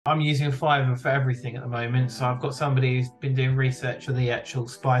I'm using Fiverr for everything at the moment. So I've got somebody who's been doing research of the actual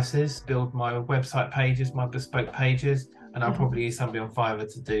spices, build my website pages, my bespoke pages, and I'll probably use somebody on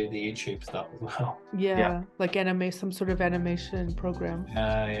Fiverr to do the YouTube stuff as well. Yeah, like some sort of animation program.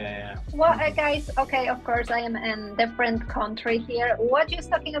 Yeah. Well, guys, okay, of course I am in different country here. What you're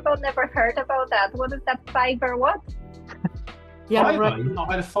talking about? Never heard about that. What is that Fiverr? What? Yeah, Fiverr? right. You've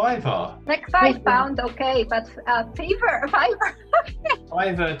not heard of Fiverr? Like £5, okay, but Fiverr.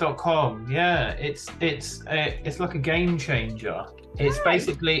 Fiverr.com, yeah, it's like a game changer. It's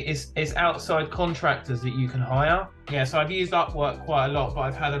basically it's outside contractors that you can hire. Yeah, so I've used Upwork quite a lot, but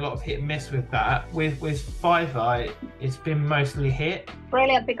I've had a lot of hit and miss with that. With Fiverr, it's been mostly hit.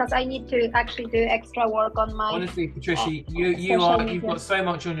 Brilliant, because I need to actually do extra work on my. Honestly, Patricia, you've got so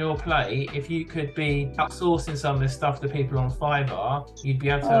much on your plate. If you could be outsourcing some of this stuff to people on Fiverr, you'd be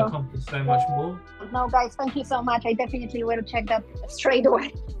able to accomplish so much more. No, guys, thank you so much. I definitely will check that straight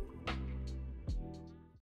away.